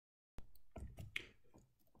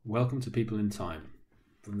Welcome to People in Time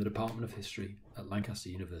from the Department of History at Lancaster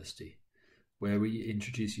University, where we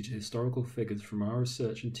introduce you to historical figures from our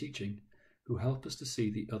research and teaching who help us to see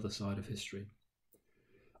the other side of history.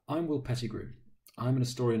 I'm Will Pettigrew. I'm an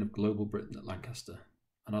historian of global Britain at Lancaster,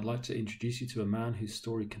 and I'd like to introduce you to a man whose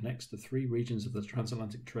story connects the three regions of the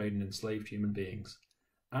transatlantic trade in enslaved human beings,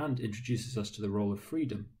 and introduces us to the role of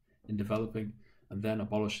freedom in developing and then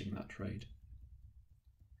abolishing that trade.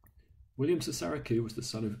 William Sessarakoo was the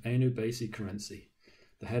son of Eno Basie Karenzi,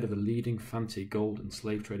 the head of a leading Fanti gold and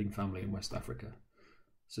slave trading family in West Africa.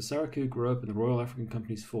 Sessarakoo grew up in the Royal African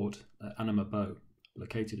Company's fort at Anamabo,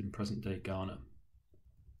 located in present-day Ghana.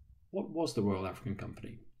 What was the Royal African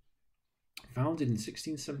Company? Founded in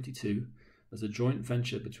 1672 as a joint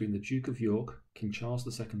venture between the Duke of York, King Charles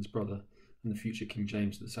II's brother, and the future King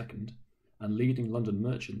James II, and leading London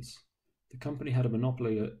merchants, the company had a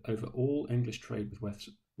monopoly over all English trade with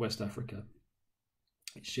West Africa.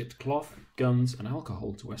 It shipped cloth, guns, and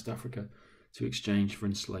alcohol to West Africa to exchange for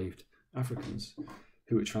enslaved Africans,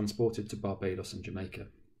 who it transported to Barbados and Jamaica.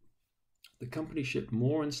 The company shipped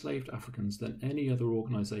more enslaved Africans than any other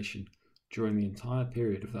organisation during the entire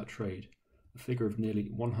period of that trade, a figure of nearly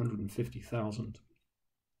 150,000.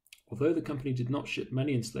 Although the company did not ship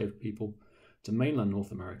many enslaved people to mainland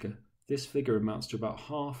North America, this figure amounts to about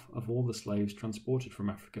half of all the slaves transported from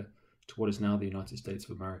Africa to what is now the United States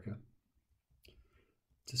of America.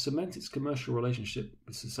 To cement its commercial relationship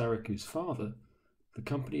with Sessarakoo's father, the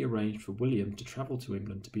company arranged for William to travel to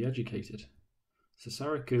England to be educated.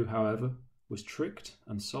 Sessarakoo, however, was tricked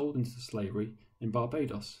and sold into slavery in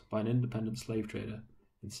Barbados by an independent slave trader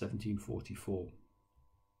in 1744.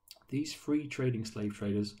 These free trading slave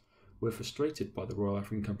traders were frustrated by the Royal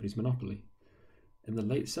African Company's monopoly. In the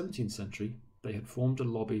late 17th century, they had formed a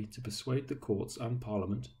lobby to persuade the courts and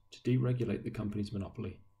Parliament to deregulate the company's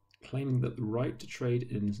monopoly, claiming that the right to trade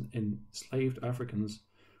in enslaved Africans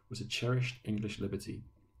was a cherished English liberty.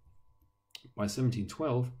 By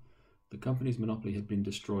 1712, the company's monopoly had been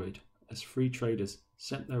destroyed as free traders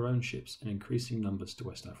sent their own ships in increasing numbers to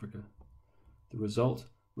West Africa. The result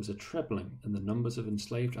was a trebling in the numbers of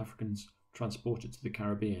enslaved Africans transported to the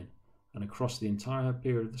Caribbean, and across the entire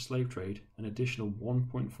period of the slave trade, an additional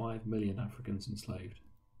 1.5 million Africans enslaved.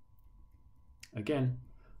 Again,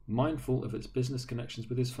 mindful of its business connections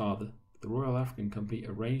with his father, the Royal African Company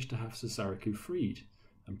arranged to have Sessarakoo freed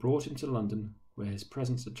and brought him to London, where his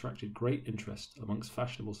presence attracted great interest amongst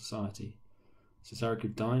fashionable society.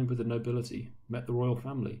 Sessarakoo dined with the nobility, met the royal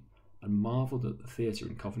family, and marvelled at the theatre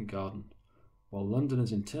in Covent Garden, while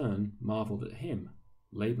Londoners in turn marvelled at him,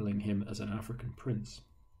 labelling him as an African prince.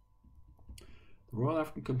 The Royal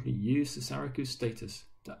African Company used Sessarakoo's status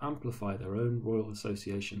to amplify their own royal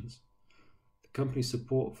associations. The company's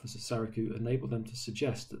support for Sessarakoo enabled them to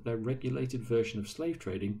suggest that their regulated version of slave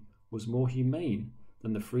trading was more humane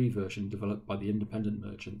than the free version developed by the independent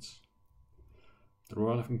merchants. The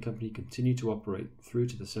Royal African Company continued to operate through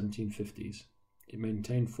to the 1750s. It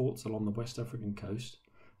maintained forts along the West African coast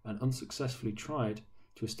and unsuccessfully tried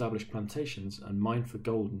to establish plantations and mine for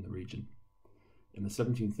gold in the region. In the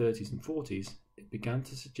 1730s and 40s, it began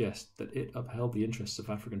to suggest that it upheld the interests of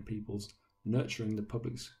African peoples, nurturing the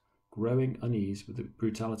public's growing unease with the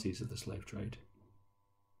brutalities of the slave trade.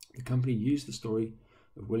 The company used the story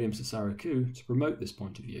of William Sessarakoo to promote this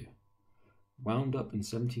point of view. Wound up in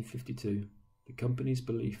 1752, the company's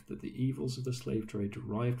belief that the evils of the slave trade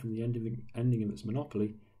derived from the ending of its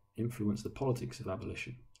monopoly influenced the politics of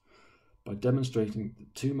abolition, by demonstrating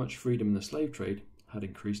that too much freedom in the slave trade had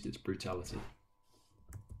increased its brutality.